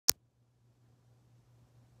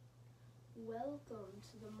Welcome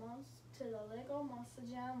to the Lego Monster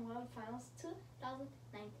Jam World Finals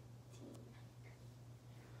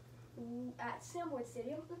 2019 at Sandboard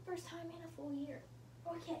Stadium for the first time in a full year.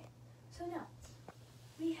 Okay, so now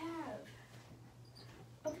we have,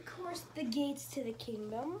 of course, the gates to the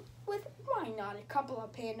kingdom with, why not, a couple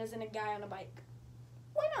of pandas and a guy on a bike.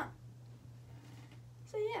 Why not?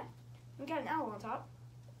 So yeah, we got an owl on top.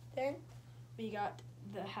 Then we got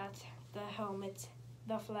the hat, the helmet,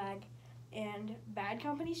 the flag, and Bad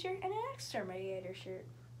Company shirt, and an Exterminator shirt.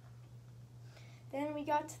 Then we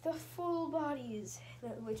got the full bodies,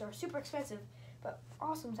 which are super expensive, but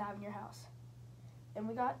awesome to have in your house. Then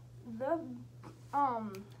we got the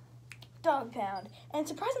dog pound, and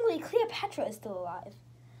surprisingly, Cleopatra is still alive.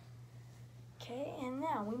 Okay, and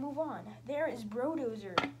now we move on. There is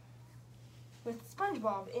Brodozer with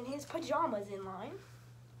SpongeBob in his pajamas in line.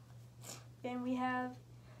 Then we have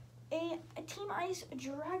a Team Ice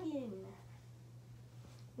Dragon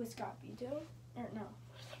with Scott Vito.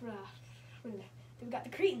 We've got the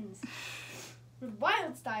Cretans with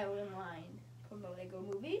Wild Style in line from the Lego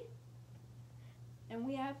movie. And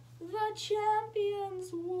we have the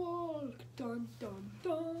Champions Walk. Dun dun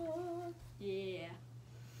dun. Yeah.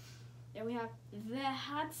 Then we have the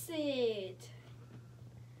Hot Seat.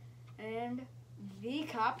 And the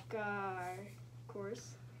Cop Car, of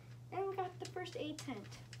course. And we got the first aid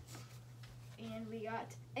tent. And we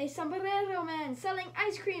got a sombrero man selling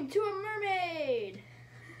ice cream to a mermaid.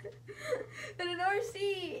 In an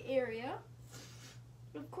RC area.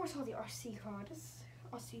 Of course, all the RC cars,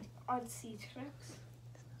 RC trucks.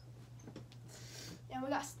 And we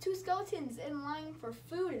got two skeletons in line for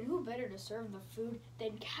food, and who better to serve the food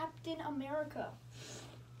than Captain America?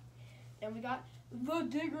 And we got the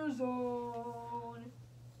Digger Zone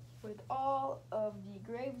with all of the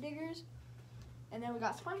grave diggers. And then we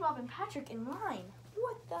got SpongeBob and Patrick in line.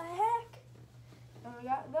 What the heck? And we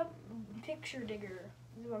got the picture digger.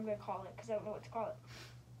 This is what I'm going to call it because I don't know what to call it.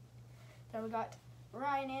 Then we got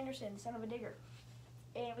Ryan Anderson, son of a digger.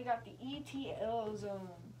 And we got the ETL zone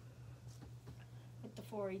with the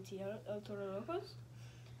 4 ETL Torolocos.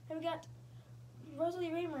 And we got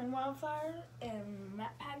Rosalie Raymer in Wildfire and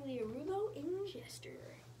Matt Pagliarulo in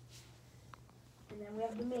Jester. And then we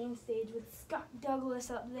have the main stage with Scott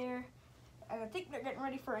Douglas up there. And I think they're getting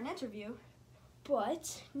ready for an interview.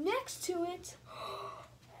 But next to it,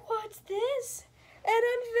 what's this? An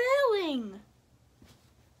unveiling!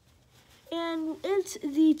 And it's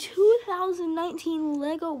the 2019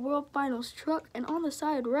 Lego World Finals truck. And on the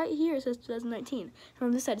side right here it says 2019. And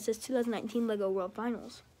on this side it says 2019 Lego World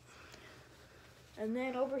Finals. And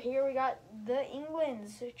then over here we got the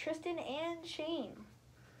Englands, Tristan and Shane.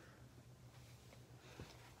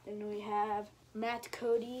 Then we have Matt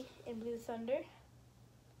Cody in Blue Thunder,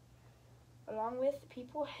 along with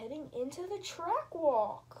people heading into the track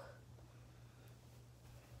walk.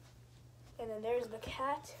 And then there's the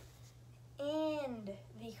cat and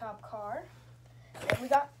the cop car. And we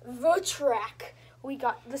got the track. We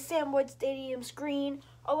got the Sandboard Stadium screen,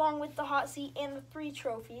 along with the hot seat and the 3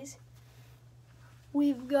 trophies.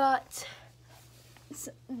 We've got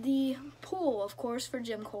the pool, of course, for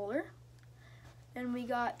Jim Kohler. And we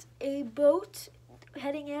got a boat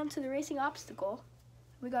heading into the racing obstacle.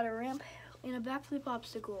 We got a ramp and a backflip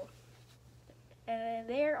obstacle. And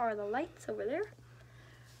there are the lights over there.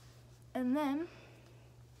 And then,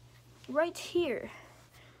 right here,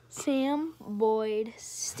 Sam Boyd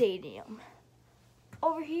Stadium.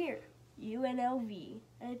 Over here, UNLV.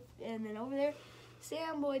 And then over there,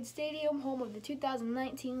 Sam Boyd Stadium, home of the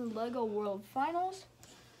 2019 Lego World Finals.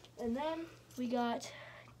 And then we got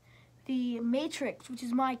the Matrix, which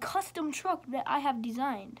is my custom truck that I have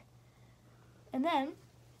designed. And then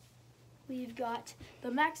we've got the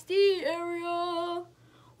Max D area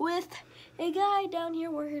with a guy down here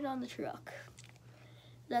working on the truck.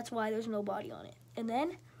 That's why there's no body on it. And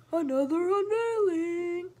then another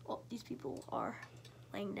unveiling. Oh, these people are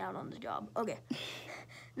laying down on the job. Okay.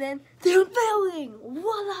 Then the unveiling.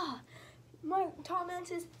 Voila! Tom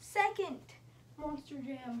Mentz's second Monster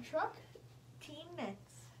Jam truck, Team Mentz.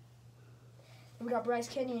 We got Bryce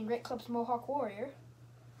Kenny and Great Club's Mohawk Warrior.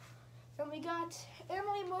 And we got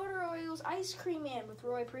Emily Motor Oil's Ice Cream Man with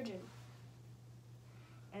Roy Pridgeon.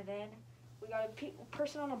 And then we got a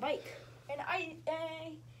person on a bike. And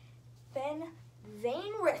then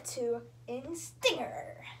Zane Retu in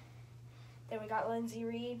Stinger. Then we got Lindsay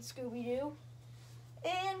Reed, Scooby-Doo.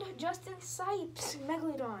 And Justin Sipes,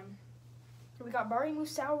 Megalodon. And we got Barry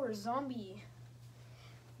Musauer, Zombie.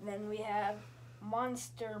 Then we have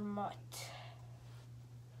Monster Mutt.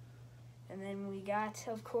 And then we got,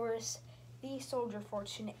 of course, the Soldier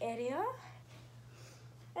Fortune area.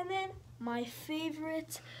 And then my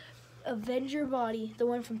favorite Avenger body, the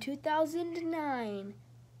one from 2009,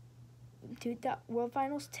 World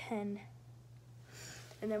Finals 10.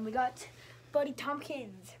 And then we got Buddy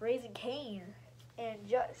Tompkins, Raising Kane, and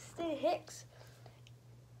Justin Hicks,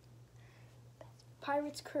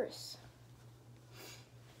 Pirate's Curse.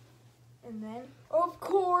 And then, of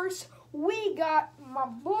course, we got my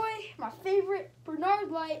boy, my favorite, Bernard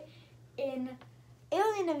Light in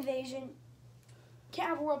Alien Invasion. Can't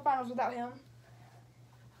have a World Finals without him.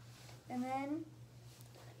 And then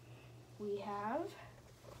we have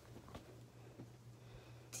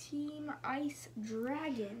Team Ice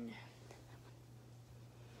Dragon.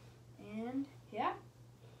 And yeah,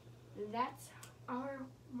 that's our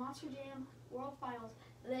Monster Jam World Finals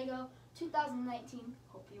LEGO 2019.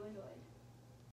 Hope you enjoyed.